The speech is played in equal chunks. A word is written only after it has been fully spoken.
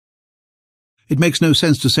It makes no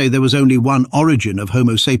sense to say there was only one origin of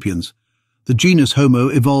Homo sapiens. The genus Homo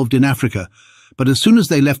evolved in Africa, but as soon as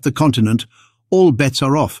they left the continent, all bets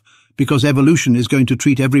are off, because evolution is going to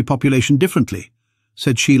treat every population differently,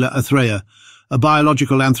 said Sheela Athreya, a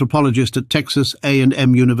biological anthropologist at Texas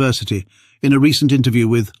A&M University, in a recent interview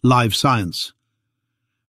with Live Science.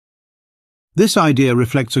 This idea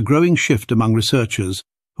reflects a growing shift among researchers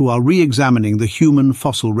who are re-examining the human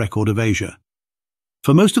fossil record of Asia.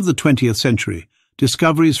 For most of the 20th century,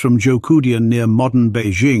 discoveries from Zhoukoudian near modern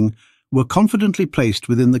Beijing were confidently placed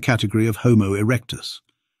within the category of Homo erectus.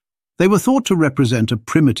 They were thought to represent a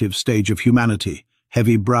primitive stage of humanity,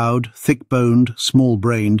 heavy-browed, thick-boned,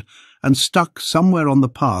 small-brained, and stuck somewhere on the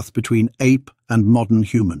path between ape and modern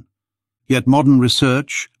human. Yet modern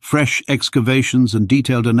research, fresh excavations and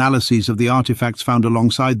detailed analyses of the artifacts found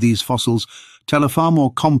alongside these fossils tell a far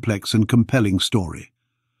more complex and compelling story.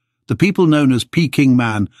 The people known as Peking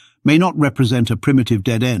man may not represent a primitive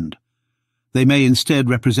dead end. They may instead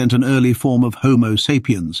represent an early form of Homo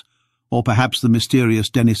sapiens, or perhaps the mysterious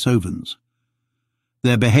Denisovans.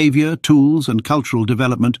 Their behavior, tools, and cultural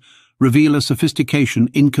development reveal a sophistication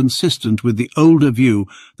inconsistent with the older view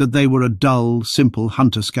that they were a dull, simple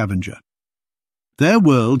hunter-scavenger. Their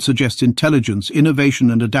world suggests intelligence, innovation,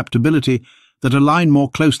 and adaptability that align more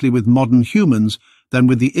closely with modern humans than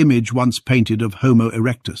with the image once painted of Homo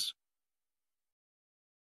erectus.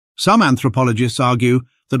 Some anthropologists argue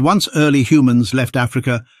that once early humans left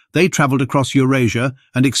Africa, they travelled across Eurasia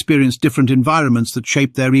and experienced different environments that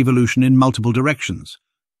shaped their evolution in multiple directions.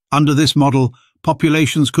 Under this model,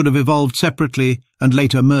 populations could have evolved separately and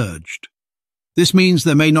later merged. This means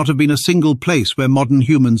there may not have been a single place where modern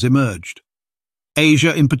humans emerged.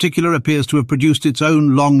 Asia, in particular, appears to have produced its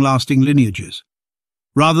own long-lasting lineages.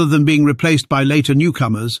 Rather than being replaced by later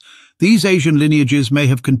newcomers, these Asian lineages may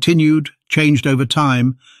have continued, changed over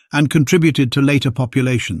time, and contributed to later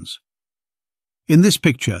populations. In this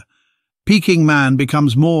picture, Peking man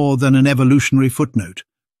becomes more than an evolutionary footnote.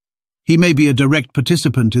 He may be a direct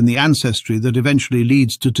participant in the ancestry that eventually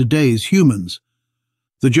leads to today's humans.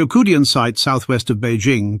 The Zhoukoudian site southwest of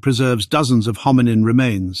Beijing preserves dozens of hominin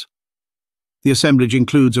remains. The assemblage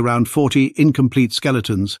includes around 40 incomplete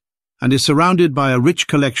skeletons and is surrounded by a rich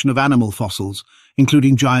collection of animal fossils,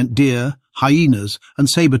 including giant deer, hyenas, and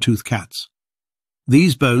saber-toothed cats.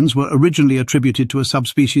 These bones were originally attributed to a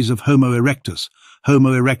subspecies of Homo erectus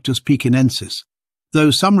pekinensis,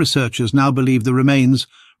 though some researchers now believe the remains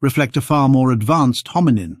reflect a far more advanced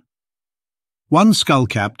hominin. One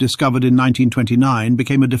skullcap discovered in 1929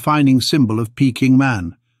 became a defining symbol of Peking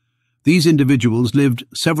man. These individuals lived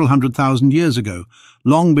several 100,000 years ago,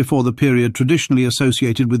 long before the period traditionally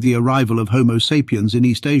associated with the arrival of Homo sapiens in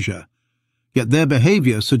East Asia. Yet their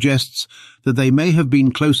behavior suggests that they may have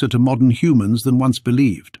been closer to modern humans than once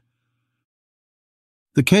believed.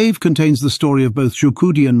 The cave contains the story of both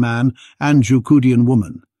Zhoukoudian man and Zhoukoudian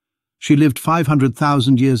woman. She lived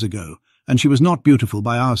 500,000 years ago, and she was not beautiful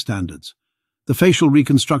by our standards. The facial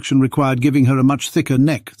reconstruction required giving her a much thicker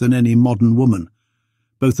neck than any modern woman.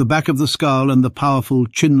 Both the back of the skull and the powerful,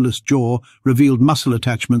 chinless jaw revealed muscle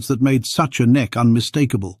attachments that made such a neck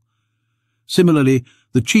unmistakable. Similarly,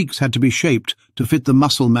 the cheeks had to be shaped to fit the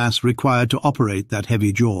muscle mass required to operate that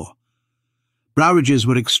heavy jaw. Brow ridges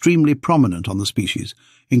were extremely prominent on the species,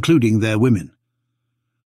 including their women.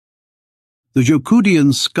 The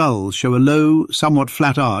Zhoukoudian skulls show a low, somewhat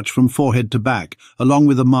flat arch from forehead to back, along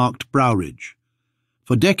with a marked brow ridge.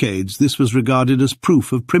 For decades, this was regarded as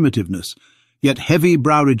proof of primitiveness, yet heavy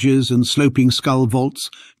brow ridges and sloping skull vaults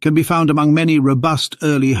can be found among many robust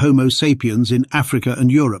early Homo sapiens in Africa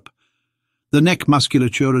and Europe. The neck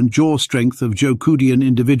musculature and jaw strength of Zhoukoudian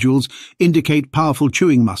individuals indicate powerful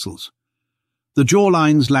chewing muscles. The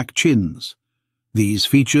jawlines lack chins. These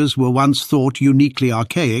features were once thought uniquely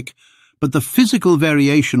archaic, but the physical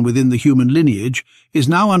variation within the human lineage is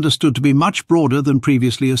now understood to be much broader than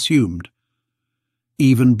previously assumed.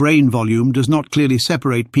 Even brain volume does not clearly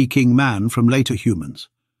separate Peking man from later humans.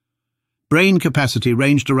 Brain capacity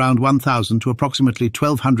ranged around 1,000 to approximately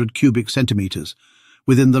 1,200 cubic centimeters,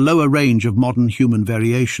 within the lower range of modern human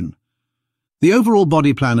variation. The overall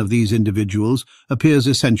body plan of these individuals appears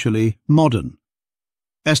essentially modern.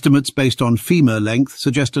 Estimates based on femur length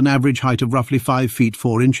suggest an average height of roughly 5 feet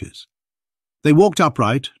 4 inches. They walked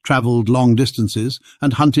upright, travelled long distances,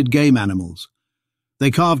 and hunted game animals. They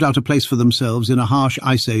carved out a place for themselves in a harsh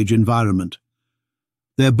Ice Age environment.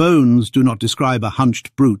 Their bones do not describe a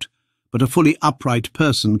hunched brute, but a fully upright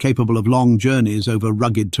person capable of long journeys over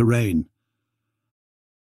rugged terrain.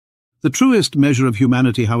 The truest measure of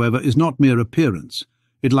humanity, however, is not mere appearance.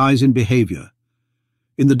 It lies in behaviour.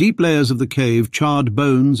 In the deep layers of the cave, charred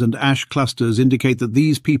bones and ash clusters indicate that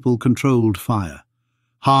these people controlled fire.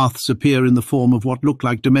 Hearths appear in the form of what look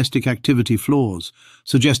like domestic activity floors,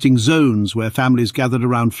 suggesting zones where families gathered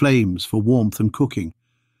around flames for warmth and cooking.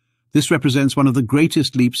 This represents one of the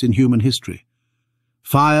greatest leaps in human history.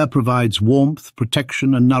 Fire provides warmth,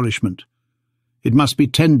 protection, and nourishment. It must be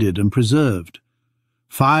tended and preserved.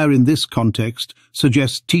 Fire in this context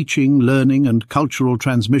suggests teaching, learning, and cultural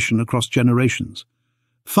transmission across generations.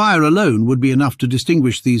 Fire alone would be enough to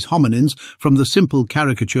distinguish these hominins from the simple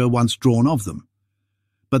caricature once drawn of them.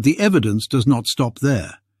 But the evidence does not stop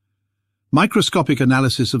there. Microscopic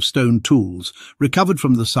analysis of stone tools recovered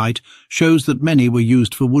from the site shows that many were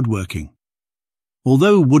used for woodworking.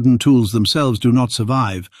 Although wooden tools themselves do not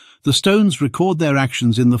survive, the stones record their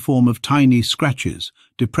actions in the form of tiny scratches,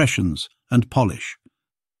 depressions, and polish.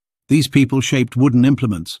 These people shaped wooden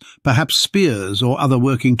implements, perhaps spears or other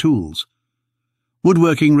working tools.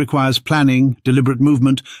 Woodworking requires planning, deliberate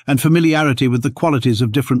movement, and familiarity with the qualities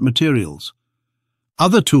of different materials.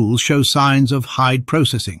 Other tools show signs of hide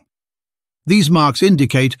processing. These marks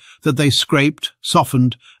indicate that they scraped,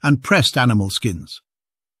 softened, and pressed animal skins.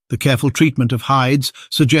 The careful treatment of hides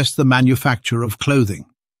suggests the manufacture of clothing.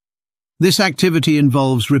 This activity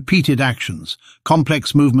involves repeated actions,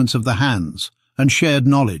 complex movements of the hands, and shared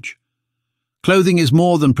knowledge. Clothing is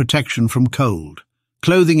more than protection from cold.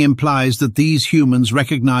 Clothing implies that these humans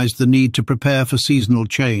recognized the need to prepare for seasonal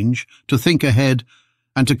change, to think ahead,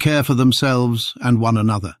 and to care for themselves and one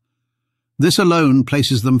another. This alone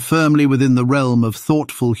places them firmly within the realm of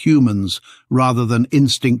thoughtful humans rather than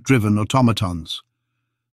instinct-driven automatons.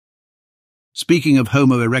 Speaking of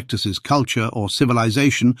Homo erectus's culture or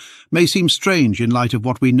civilization may seem strange in light of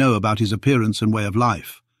what we know about his appearance and way of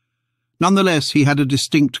life. Nonetheless, he had a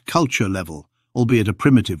distinct culture level, albeit a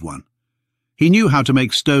primitive one. He knew how to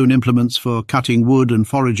make stone implements for cutting wood and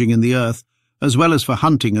foraging in the earth, as well as for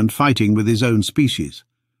hunting and fighting with his own species.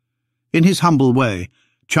 In his humble way,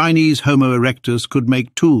 Chinese Homo erectus could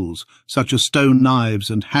make tools such as stone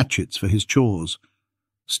knives and hatchets for his chores.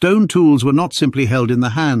 Stone tools were not simply held in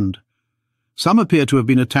the hand. Some appear to have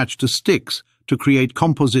been attached to sticks to create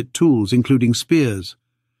composite tools, including spears.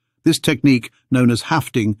 This technique, known as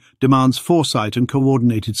hafting, demands foresight and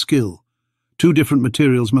coordinated skill. Two different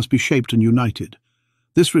materials must be shaped and united.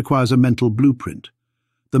 This requires a mental blueprint.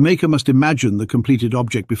 The maker must imagine the completed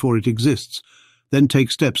object before it exists, then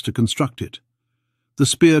take steps to construct it. The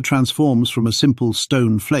spear transforms from a simple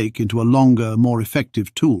stone flake into a longer, more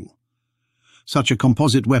effective tool. Such a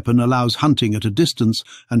composite weapon allows hunting at a distance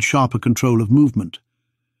and sharper control of movement.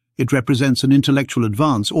 It represents an intellectual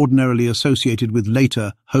advance ordinarily associated with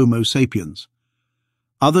later Homo sapiens.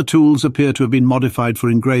 Other tools appear to have been modified for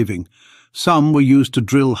engraving. Some were used to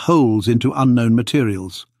drill holes into unknown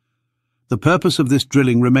materials. The purpose of this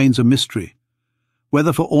drilling remains a mystery.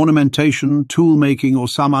 Whether for ornamentation, tool-making, or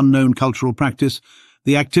some unknown cultural practice,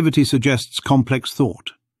 the activity suggests complex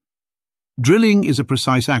thought. Drilling is a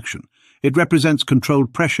precise action. It represents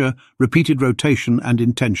controlled pressure, repeated rotation, and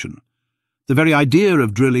intention. The very idea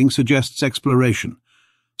of drilling suggests exploration.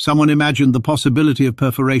 Someone imagined the possibility of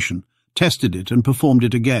perforation, tested it, and performed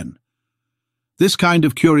it again. This kind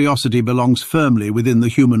of curiosity belongs firmly within the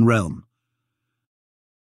human realm.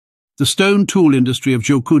 The stone tool industry of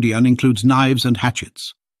Zhoukoudian includes knives and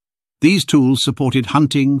hatchets. These tools supported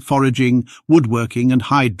hunting, foraging, woodworking, and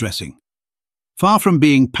hide dressing. Far from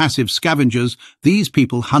being passive scavengers, these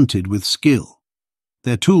people hunted with skill.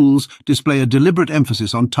 Their tools display a deliberate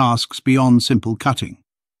emphasis on tasks beyond simple cutting.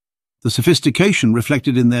 The sophistication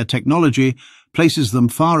reflected in their technology places them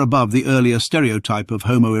far above the earlier stereotype of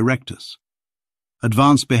Homo erectus.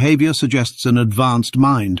 Advanced behavior suggests an advanced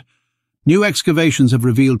mind. New excavations have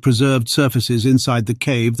revealed preserved surfaces inside the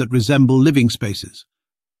cave that resemble living spaces.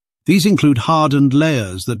 These include hardened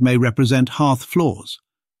layers that may represent hearth floors.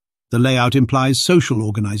 The layout implies social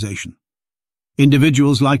organization.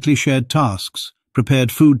 Individuals likely shared tasks,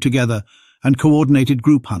 prepared food together, and coordinated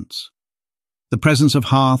group hunts. The presence of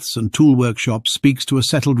hearths and tool workshops speaks to a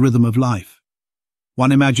settled rhythm of life.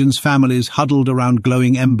 One imagines families huddled around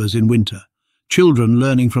glowing embers in winter, children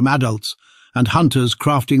learning from adults, and hunters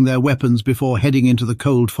crafting their weapons before heading into the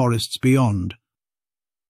cold forests beyond.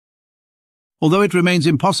 Although it remains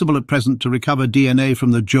impossible at present to recover DNA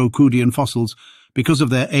from the Zhoukoudian fossils because of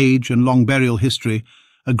their age and long burial history,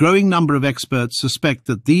 a growing number of experts suspect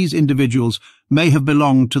that these individuals may have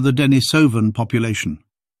belonged to the Denisovan population.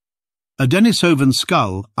 A Denisovan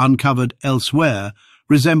skull, uncovered elsewhere,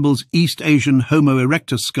 resembles East Asian Homo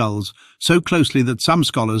erectus skulls so closely that some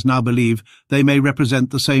scholars now believe they may represent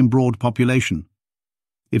the same broad population.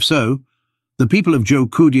 If so, The people of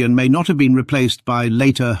Zhoukoudian may not have been replaced by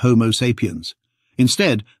later Homo sapiens.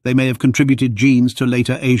 Instead, they may have contributed genes to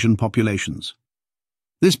later Asian populations.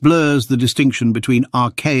 This blurs the distinction between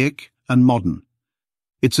archaic and modern.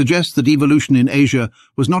 It suggests that evolution in Asia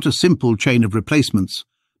was not a simple chain of replacements,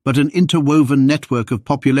 but an interwoven network of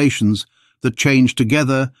populations that changed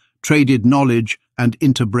together, traded knowledge, and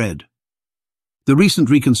interbred. The recent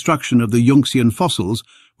reconstruction of the Zhoukoudian fossils,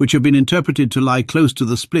 which have been interpreted to lie close to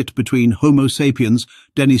the split between Homo sapiens,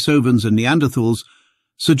 Denisovans, and Neanderthals,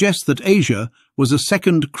 suggests that Asia was a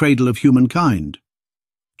second cradle of humankind.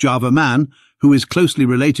 Java man, who is closely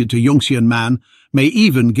related to Zhoukoudian man, may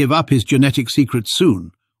even give up his genetic secrets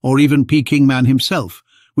soon, or even Peking man himself,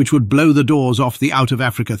 which would blow the doors off the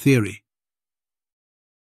out-of-Africa theory.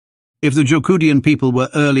 If the Zhoukoudian people were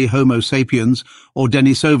early Homo sapiens or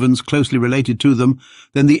Denisovans closely related to them,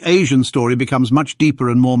 then the Asian story becomes much deeper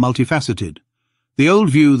and more multifaceted. The old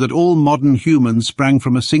view that all modern humans sprang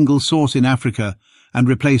from a single source in Africa and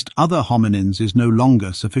replaced other hominins is no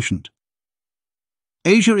longer sufficient.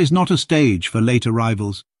 Asia is not a stage for late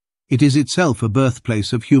arrivals. It is itself a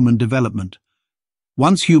birthplace of human development.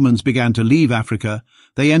 Once humans began to leave Africa,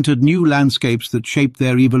 they entered new landscapes that shaped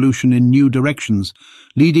their evolution in new directions,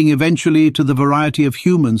 leading eventually to the variety of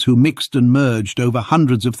humans who mixed and merged over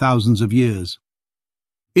hundreds of thousands of years.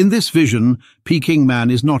 In this vision, Peking man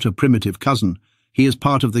is not a primitive cousin. He is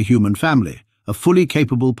part of the human family, a fully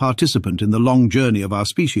capable participant in the long journey of our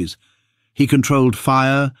species. He controlled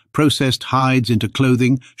fire, processed hides into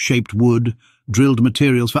clothing, shaped wood, drilled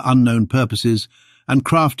materials for unknown purposes, and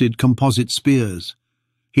crafted composite spears.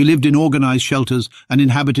 He lived in organized shelters and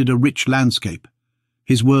inhabited a rich landscape.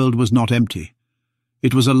 His world was not empty.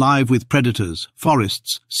 It was alive with predators,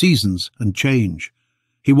 forests, seasons, and change.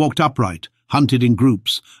 He walked upright, hunted in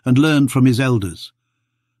groups, and learned from his elders.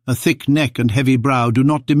 A thick neck and heavy brow do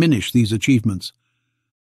not diminish these achievements.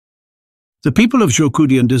 The people of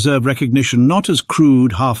Zhoukoudian deserve recognition not as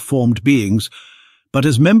crude, half-formed beings, but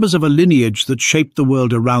as members of a lineage that shaped the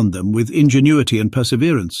world around them with ingenuity and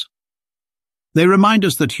perseverance. They remind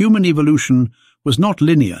us that human evolution was not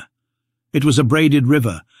linear. It was a braided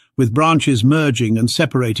river, with branches merging and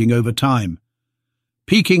separating over time.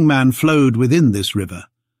 Peking man flowed within this river,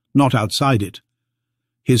 not outside it.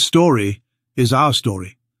 His story is our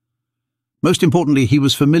story. Most importantly, he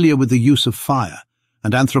was familiar with the use of fire,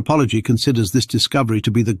 and anthropology considers this discovery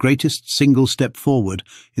to be the greatest single step forward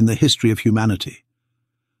in the history of humanity.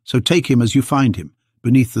 So take him as you find him,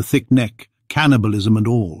 beneath the thick neck, cannibalism and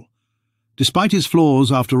all. Despite his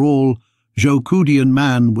flaws, after all, Zhoukoudian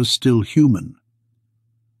man was still human.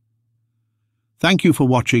 Thank you for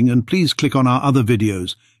watching, and please click on our other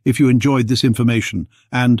videos if you enjoyed this information,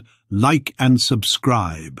 and like and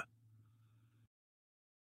subscribe.